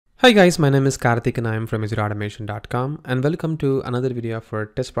Hi guys, my name is Karthik and I am from executeautomation.com and welcome to another video for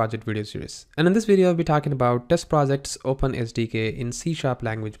TestProject video series. And in this video, I'll be talking about TestProject's OpenSDK in C#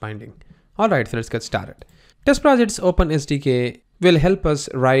 language binding. Alright, so let's get started. TestProject's OpenSDK will help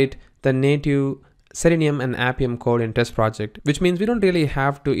us write the native Selenium and Appium code in TestProject, which means we don't really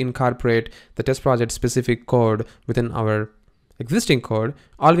have to incorporate the TestProject specific code within our existing code.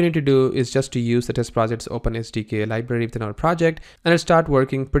 All we need to do is just to use the TestProject's OpenSDK library within our project, and it'll start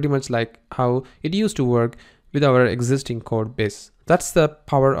working pretty much like how it used to work with our existing code base. That's the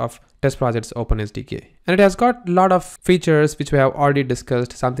power of TestProject's OpenSDK. And it has got a lot of features which we have already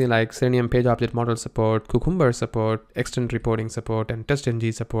discussed, something like Selenium page object model support, Cucumber support, extent reporting support, and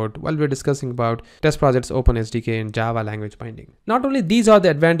TestNG support while we're discussing about TestProject's OpenSDK in Java language binding. Not only these are the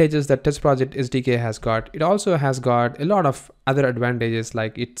advantages that TestProject SDK has got, it also has got a lot of other advantages,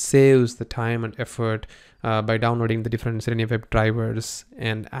 like it saves the time and effort by downloading the different Selenium WebDrivers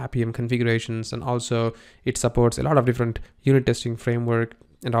and Appium configurations, and also it supports a lot of different unit testing framework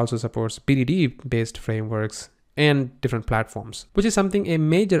and also supports BDD based frameworks and different platforms, which is something a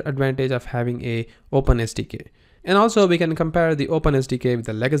major advantage of having a open SDK. And also we can compare the open SDK with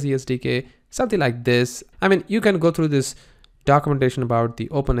the legacy SDK, something like this. I mean, you can go through this documentation about the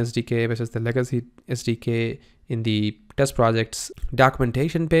open SDK versus the legacy SDK in the TestProject's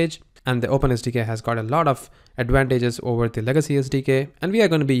documentation page. And the OpenSDK has got a lot of advantages over the legacy SDK, and we are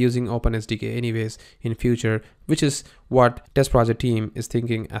going to be using OpenSDK anyways in future, which is what TestProject team is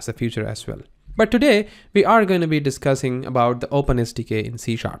thinking as a future as well. But today we are going to be discussing about the OpenSDK in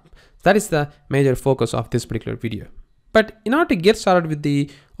C#. That is the major focus of this particular video. But in order to get started with the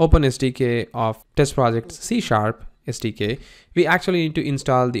OpenSDK of TestProject C# SDK, we actually need to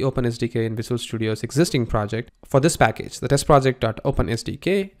install the OpenSDK in Visual Studio's existing project. For this package, the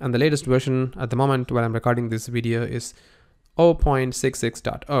TestProject.OpenSDK, and the latest version at the moment when I'm recording this video is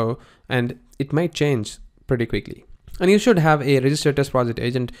 0.66.0, and it might change pretty quickly. And you should have a registered TestProject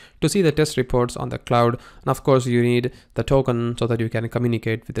agent to see the test reports on the cloud, and of course you need the token so that you can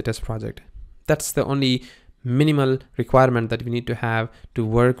communicate with the test project. That's the only minimal requirement that we need to have to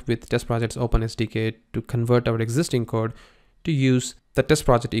work with TestProject's OpenSDK to convert our existing code to use the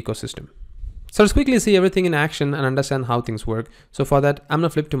TestProject ecosystem. So let's quickly see everything in action and understand how things work. So for that, I'm gonna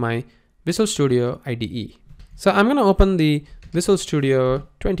flip to my Visual Studio IDE. So I'm gonna open the Visual Studio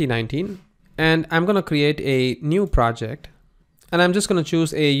 2019 and I'm gonna create a new project, and I'm just gonna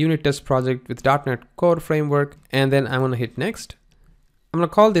choose a unit test project with .NET Core framework, and then I'm gonna hit next. I'm gonna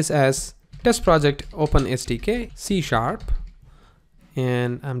call this as TestProject OpenSDK C#,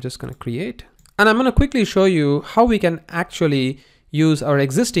 and I'm just going to create. And I'm going to quickly show you how we can actually use our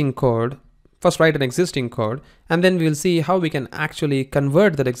existing code. First write an existing code, and then we'll see how we can actually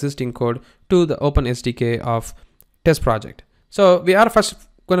convert that existing code to the OpenSDK of TestProject. So we are first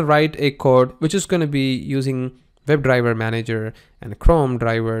going to write a code which is going to be using WebDriver manager and Chrome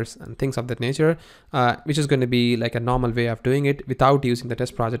drivers and things of that nature, which is going to be like a normal way of doing it without using the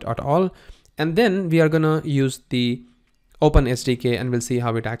TestProject at all. And then we are going to use the OpenSDK and we'll see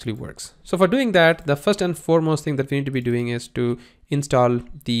how it actually works. So for doing that, the first and foremost thing that we need to be doing is to install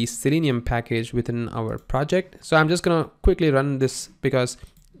the Selenium package within our project. So I'm just going to quickly run this because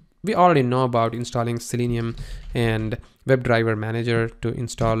we already know about installing Selenium and WebDriver manager to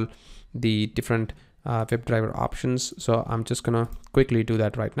install the different WebDriver options. So I'm just gonna quickly do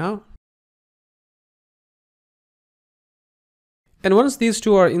that right now. And once these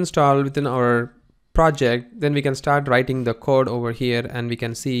two are installed within our project, then we can start writing the code over here and we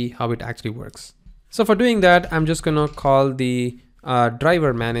can see how it actually works. So for doing that, I'm just gonna call the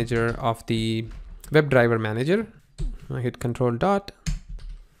driver manager of the WebDriver manager. I hit control dot,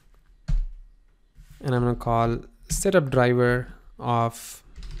 and I'm gonna call setup driver of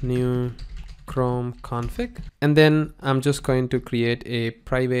new Chrome config, and then I'm just going to create a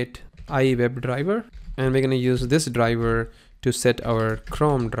private IE WebDriver, and we're going to use this driver to set our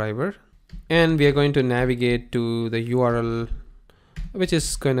Chrome driver, and we are going to navigate to the URL, which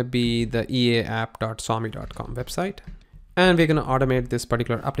is going to be the eaapp.somi.com website, and we're going to automate this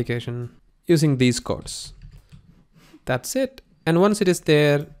particular application using these codes. That's it. And once it is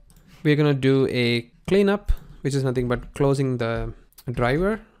there, we're going to do a cleanup, which is nothing but closing the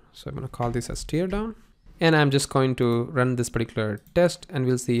driver. So I'm going to call this as teardown, and I'm just going to run this particular test and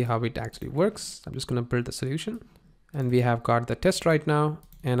we'll see how it actually works. I'm just going to build the solution, and we have got the test right now,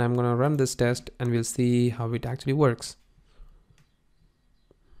 and I'm going to run this test and we'll see how it actually works.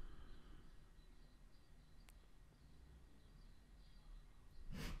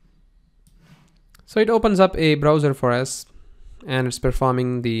 So it opens up a browser for us and it's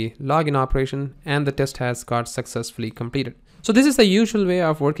performing the login operation, and the test has got successfully completed. So this is the usual way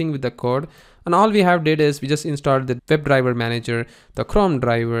of working with the code. And all we have did is we just installed the WebDriver manager, the Chrome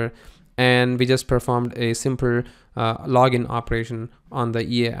driver, and we just performed a simple login operation on the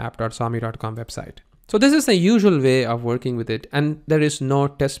eaapp.sami.com website. So this is the usual way of working with it, and there is no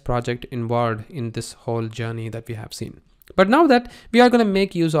test project involved in this whole journey that we have seen. But now that we are going to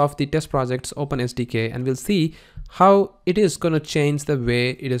make use of the TestProject's OpenSDK, and we'll see how it is going to change the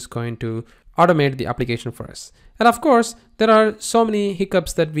way it is going to automate the application for us. And of course, there are so many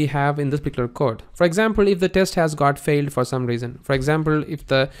hiccups that we have in this particular code. For example, if the test has got failed for some reason, for example, if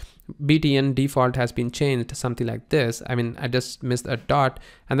the btn default has been changed, something like this, I mean, I just missed a dot,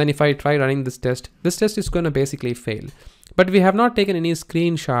 and then if I try running this test is going to basically fail. But we have not taken any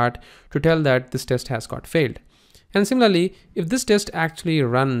screenshot to tell that this test has got failed. And similarly, if this test actually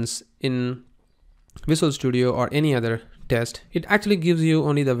runs in Visual Studio or any other test, it actually gives you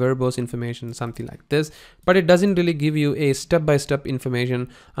only the verbose information, something like this, but it doesn't really give you a step-by-step information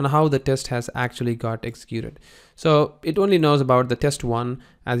on how the test has actually got executed. So it only knows about the test one,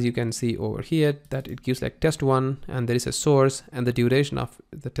 as you can see over here, that it gives like test one, and there is a source and the duration of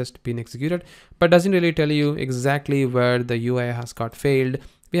the test being executed, but doesn't really tell you exactly where the UI has got failed.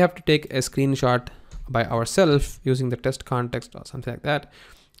 We have to take a screenshot by ourselves using the test context or something like that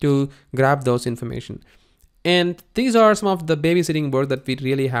to grab those information. And these are some of the babysitting work that we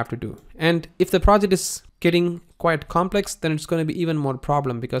really have to do. And if the project is getting quite complex, then it's going to be even more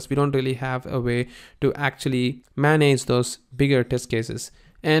problem, because we don't really have a way to actually manage those bigger test cases.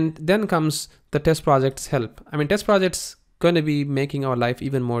 And then comes the test project's help. I mean, test projects going to be making our life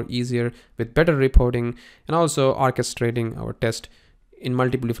even more easier with better reporting and also orchestrating our test in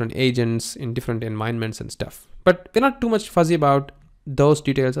multiple different agents in different environments and stuff. But we're not too much fuzzy about those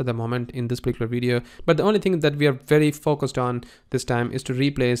details at the moment in this particular video, but the only thing that we are very focused on this time is to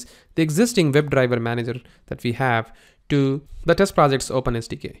replace the existing WebDriver manager that we have to the TestProject's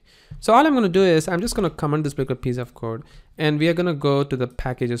OpenSDK. So all I'm going to do is I'm just going to comment this particular piece of code, and we are going to go to the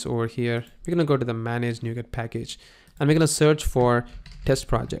packages over here. We're going to go to the manage NuGet package, and we're going to search for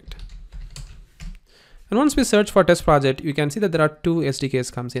TestProject. And once we search for TestProject, you can see that there are two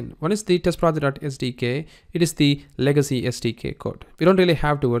SDKs comes in. One is the TestProject.SDK. It is the legacy SDK code. We don't really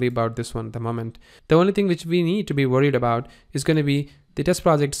have to worry about this one at the moment. The only thing which we need to be worried about is going to be the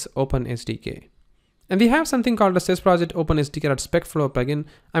TestProject's OpenSDK. And we have something called the TestProject OpenSDK.SpecFlow plugin.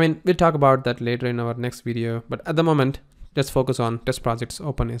 I mean, we'll talk about that later in our next video, but at the moment, let's focus on TestProject's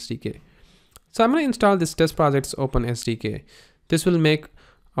OpenSDK. So I'm going to install this TestProject's OpenSDK. This will make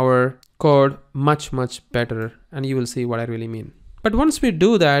our code much better, and you will see what I really mean. But once we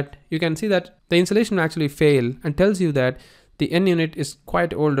do that, you can see that the installation will actually fail and tells you that the N unit is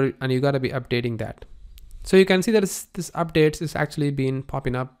quite older and you got to be updating that. So you can see that this updates is actually been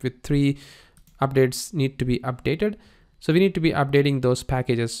popping up with 3 updates need to be updated. So we need to be updating those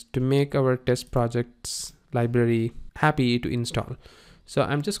packages to make our test projects library happy to install. So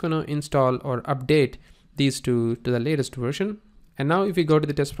I'm just going to install or update these two to the latest version. And now if we go to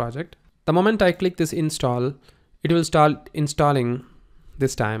the test project, the moment I click this install, it will start installing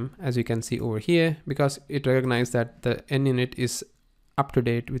this time, as you can see over here, because it recognized that the N unit is up to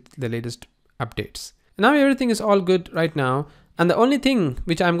date with the latest updates. Now everything is all good right now. And the only thing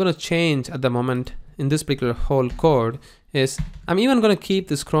which I'm going to change at the moment in this particular whole code is I'm even going to keep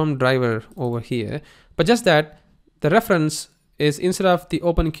this Chrome driver over here, but just that the reference is instead of the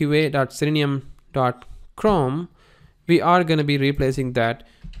openqa.selenium.chrome, we are going to be replacing that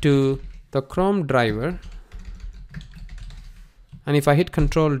to the Chrome driver. And if I hit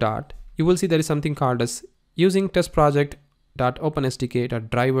control dot, you will see there is something called as using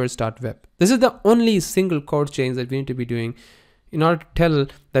TestProject.OpenSDK.drivers.web. This is the only single code change that we need to be doing in order to tell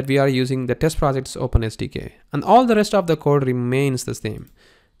that we are using the TestProject's OpenSDK, and all the rest of the code remains the same.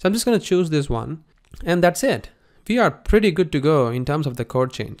 So I'm just going to choose this one, and that's it. We are pretty good to go in terms of the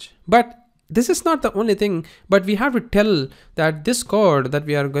code change. But this is not the only thing, but we have to tell that this code that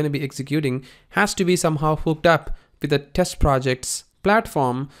we are going to be executing has to be somehow hooked up with the TestProject's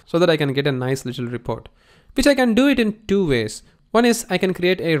platform so that I can get a nice little report, which I can do it in 2 ways. One is I can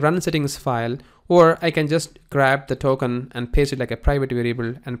create a run settings file, or I can just grab the token and paste it like a private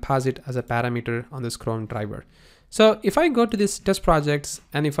variable and pass it as a parameter on this Chrome driver. So if I go to this test projects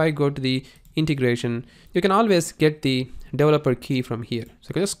and if I go to the integration, you can always get the developer key from here.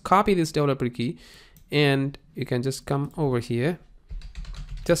 So you can just copy this developer key and you can just come over here,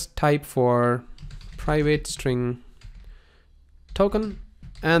 just type for private string token,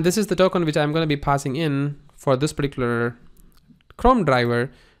 and this is the token which I'm going to be passing in for this particular Chrome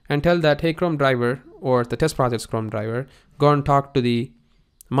driver, and tell that, hey Chrome driver, or the test project's Chrome driver, go and talk to the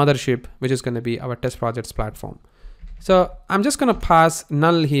mothership, which is going to be our test project's platform. So I'm just going to pass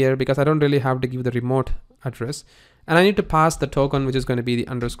null here because I don't really have to give the remote address. And I need to pass the token, which is going to be the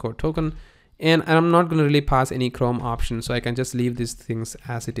underscore token. And I'm not going to really pass any Chrome option, so I can just leave these things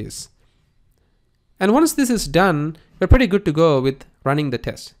as it is. And once this is done, we're pretty good to go with running the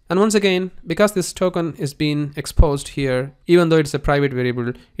test. And once again, because this token is being exposed here, even though it's a private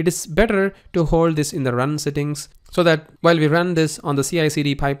variable, it is better to hold this in the run settings so that while we run this on the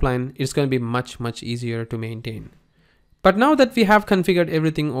CI/CD pipeline, it's going to be much, much easier to maintain. But now that we have configured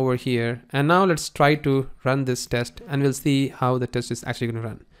everything over here, and now let's try to run this test and we'll see how the test is actually going to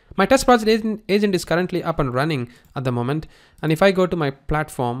run. My TestProject agent is currently up and running at the moment. And if I go to my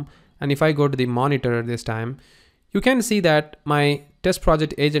platform, and if I go to the monitor this time, you can see that my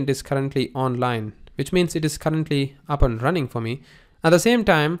TestProject agent is currently online, which means it is currently up and running for me. At the same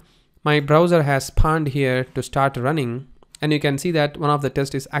time, my browser has spawned here to start running. And you can see that one of the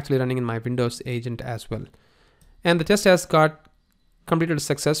tests is actually running in my Windows agent as well. And the test has got completed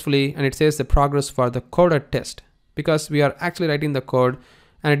successfully, and it says the progress for the coded test because we are actually writing the code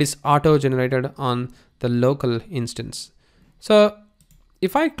and it is auto-generated on the local instance. So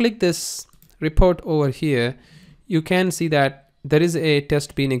if I click this report over here, you can see that there is a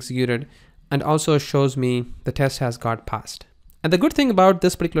test being executed and also shows me the test has got passed. And the good thing about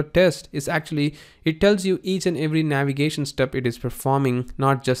this particular test is actually it tells you each and every navigation step it is performing,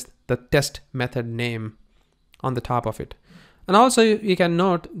 not just the test method name on the top of it. And also you can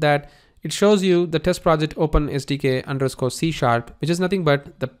note that it shows you the TestProject OpenSDK _C#, which is nothing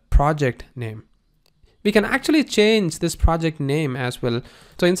but the project name. We can actually change this project name as well.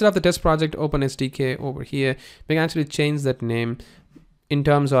 So instead of the TestProject OpenSDK over here, we can actually change that name in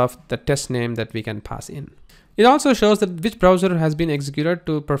terms of the test name that we can pass in. It also shows that which browser has been executed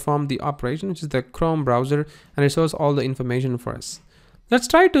to perform the operation, which is the Chrome browser, and it shows all the information for us. Let's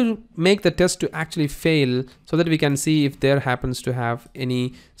try to make the test to actually fail so that we can see if there happens to have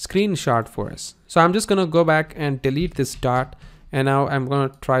any screenshot for us. So I'm just going to go back and delete this dot. And now I'm going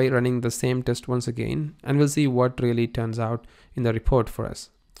to try running the same test once again, and we'll see what really turns out in the report for us.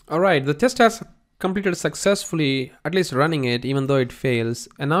 All right, the test has completed successfully, at least running it, even though it fails.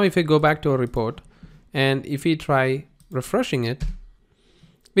 And now if we go back to our report and if we try refreshing it,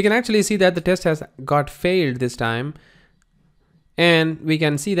 we can actually see that the test has got failed this time. And we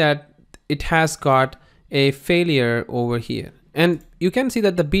can see that it has got a failure over here. And you can see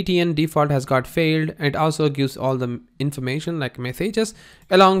that the btn default has got failed. It also gives all the information like messages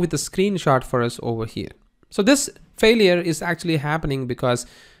along with the screenshot for us over here. So this failure is actually happening because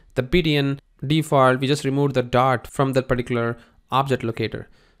the btn default, we just removed the dot from that particular object locator.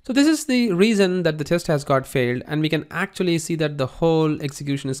 So this is the reason that the test has got failed, and we can actually see that the whole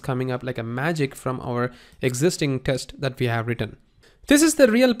execution is coming up like a magic from our existing test that we have written. This is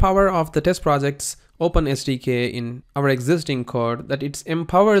the real power of the TestProject's OpenSDK in our existing code, that it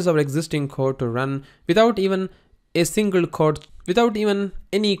empowers our existing code to run without even a single code, without even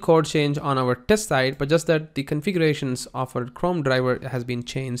any code change on our test side, but just that the configurations of our Chrome driver has been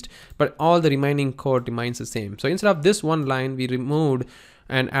changed, but all the remaining code remains the same. So instead of this one line, we removed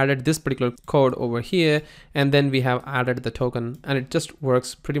and added this particular code over here, and then we have added the token, and it just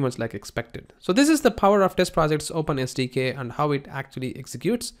works pretty much like expected. So this is the power of TestProject's OpenSDK and how it actually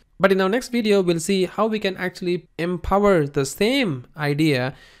executes. But in our next video, we'll see how we can actually empower the same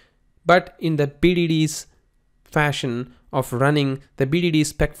idea, but in the BDD's fashion of running the BDD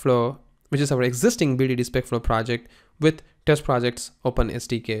spec flow, which is our existing BDD spec flow project, with TestProject's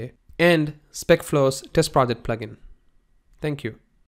OpenSDK and spec flow's TestProject plugin. Thank you.